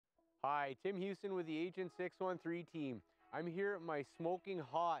Hi, Tim Hewson with the Agent 613 team. I'm here at my smoking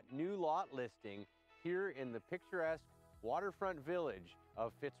hot new lot listing here in the picturesque waterfront village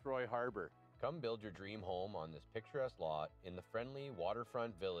of Fitzroy Harbour. Come build your dream home on this picturesque lot in the friendly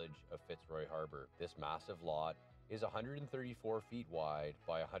waterfront village of Fitzroy Harbour. This massive lot is 134 feet wide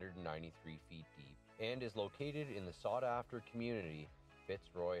by 193 feet deep and is located in the sought-after community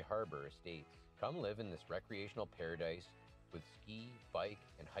Fitzroy Harbour Estates. Come live in this recreational paradise with ski, bike,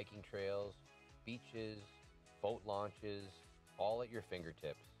 and hiking trails, beaches, boat launches, all at your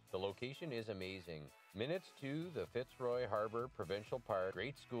fingertips. The location is amazing. Minutes to the Fitzroy Harbour Provincial Park,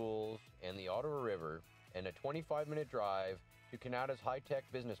 great schools, and the Ottawa River, and a 25-minute drive to Kanata's high-tech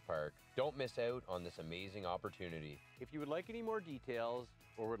business park. Don't miss out on this amazing opportunity. If you would like any more details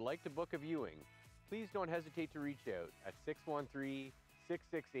or would like to book a viewing, please don't hesitate to reach out at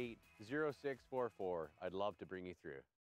 613-668-0644. I'd love to bring you through.